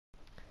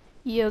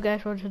Yo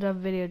guys, want another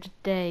video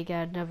today,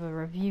 got another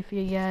review for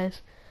you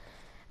guys.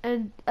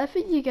 And I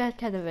think you guys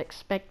kind of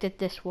expected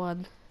this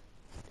one.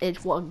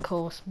 It's one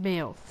course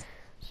meal.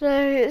 So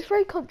it's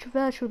very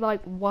controversial,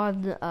 like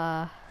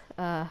are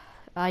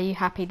you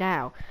happy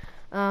now?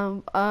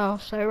 I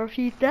also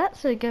reviewed that,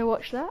 so go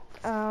watch that.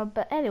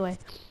 But anyway,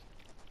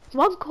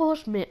 one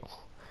course meal.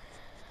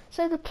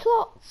 So the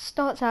plot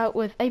starts out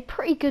with a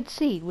pretty good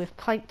scene with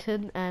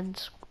Plankton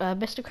and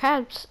Mr.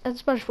 Krabs and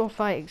Spongebob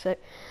fighting. So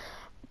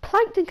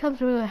Plankton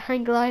comes with a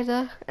hang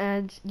glider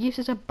and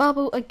uses a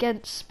bubble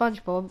against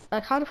Spongebob.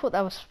 I kind of thought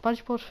that was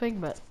Spongebob's thing,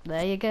 but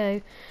there you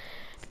go.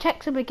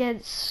 Protects him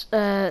against,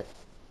 I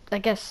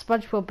guess,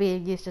 Spongebob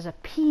being used as a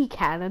pea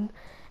cannon,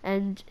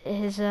 and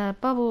his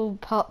bubble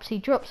pops. He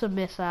drops a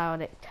missile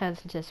and it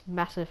turns into this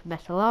massive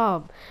metal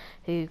arm,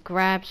 who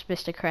grabs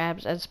Mr.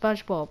 Krabs and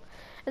Spongebob.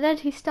 And then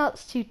he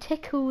starts to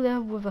tickle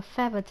them with a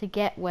feather to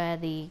get where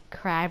the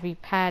Krabby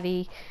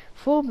Patty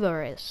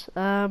formula is.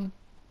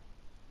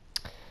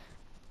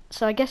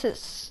 So I guess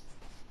it's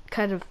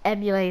kind of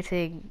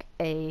emulating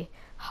a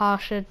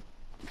harsher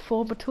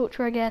form of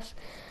torture, I guess.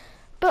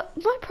 But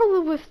my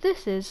problem with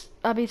this is,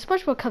 I mean,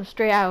 SpongeBob comes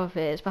straight out of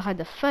it, it's behind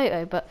the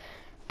photo, but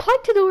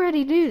Plankton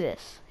already knew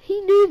this.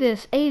 He knew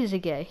this ages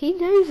ago. He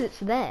knows it's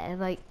there.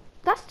 Like,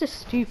 that's just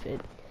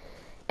stupid.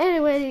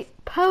 Anyway,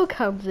 Pearl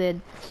comes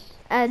in,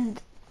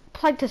 and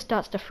Plankton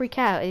starts to freak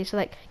out, and he's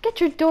like,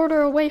 "Get your daughter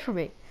away from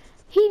me."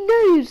 He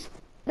knows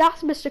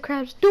that's Mr.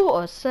 Krabs'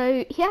 daughter,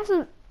 so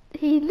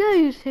he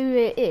knows who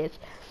it is.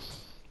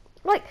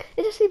 Like,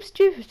 it just seems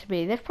stupid to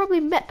me. They've probably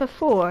met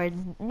before,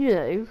 and, you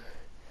know,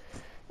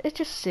 it's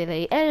just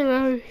silly.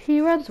 Anyway,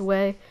 he runs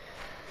away,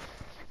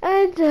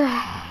 and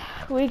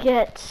we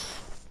get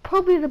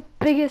probably the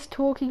biggest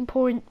talking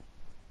point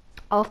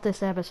of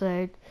this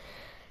episode,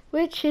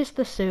 which is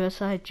the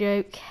suicide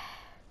joke.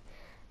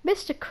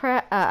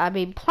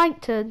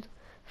 Plankton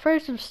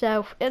throws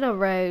himself in a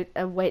road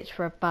and waits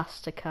for a bus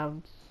to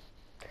come.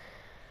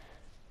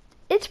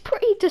 It's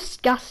pretty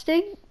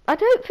disgusting. I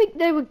don't think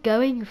they were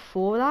going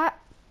for that,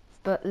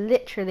 but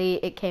literally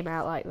it came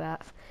out like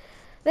that.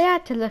 They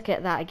had to look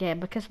at that again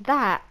because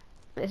that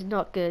is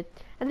not good.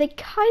 And they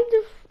kind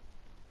of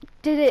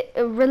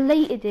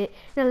related it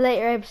in a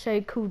later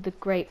episode called The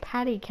Great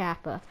Paddy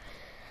Capper,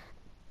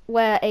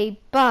 where a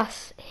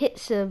bus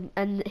hits him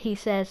and he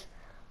says,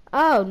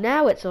 "Oh,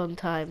 now it's on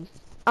time."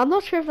 I'm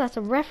not sure if that's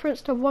a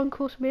reference to one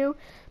course meal,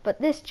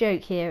 but this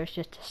joke here is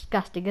just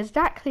disgusting.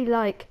 Exactly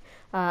like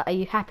 "Are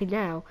you happy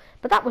now?"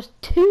 But that was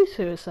two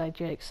suicide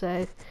jokes,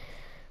 so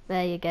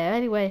there you go.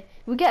 Anyway,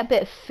 we get a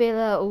bit of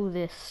filler, all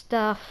this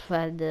stuff,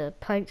 and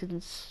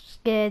Plankton's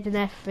scared and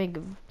everything,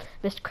 and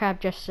Mr. Krab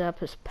dresses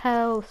up as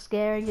Pearl,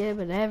 scaring him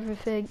and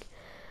everything.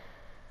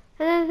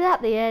 And then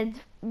at the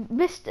end,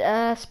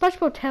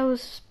 SpongeBob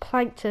tells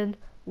Plankton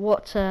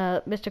what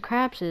Mr.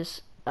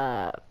 Krabs'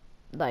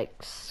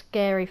 like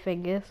scary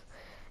thing is,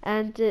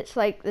 and it's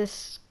like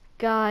this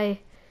guy.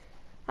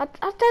 I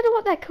don't know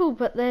what they're called,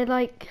 but they're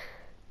like,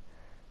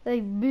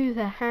 they move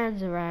their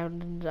hands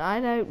around, and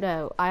I don't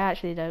know. I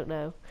actually don't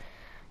know.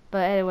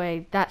 But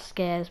anyway, that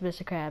scares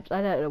Mr. Krabs.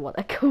 I don't know what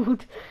they're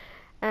called.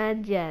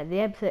 And yeah, the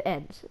episode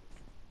ends.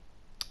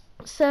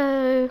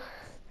 So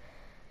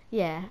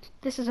yeah,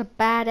 this is a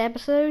bad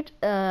episode.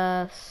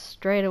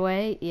 Straight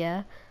away,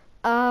 yeah.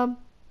 The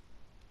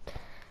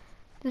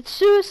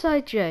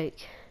suicide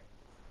joke.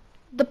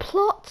 The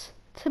plot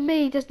to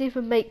me doesn't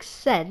even make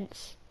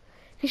sense.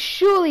 Because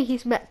surely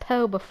he's met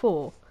Pearl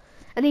before,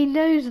 and he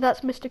knows that's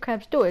Mr.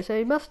 Krabs' daughter, so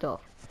he must have.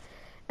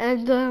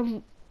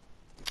 And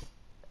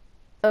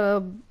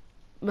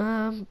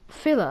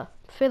filler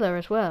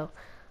as well.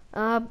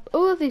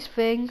 All of these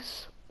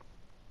things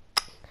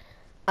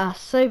are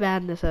so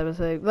bad in this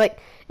episode. Like,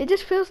 it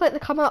just feels like they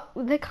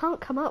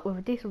can't come up with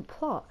a decent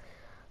plot.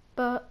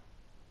 But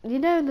you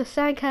know, in the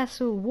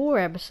Sandcastle War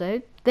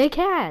episode, they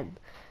can.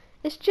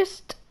 It's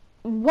just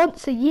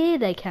once a year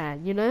they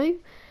can. You know,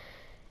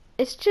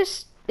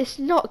 it's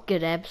not a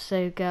good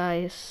episode,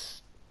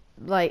 guys.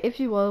 Like, if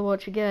you want to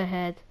watch it, go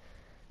ahead.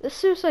 The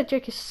suicide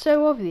joke is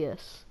so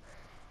obvious.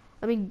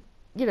 I mean,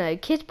 you know,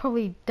 kids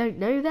probably don't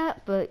know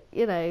that, but,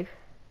 you know,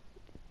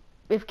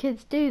 if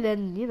kids do,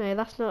 then, you know,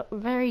 that's not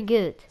very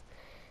good.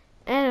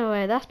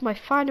 Anyway, that's my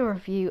final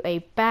review, a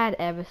bad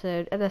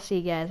episode, and I'll see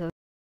you guys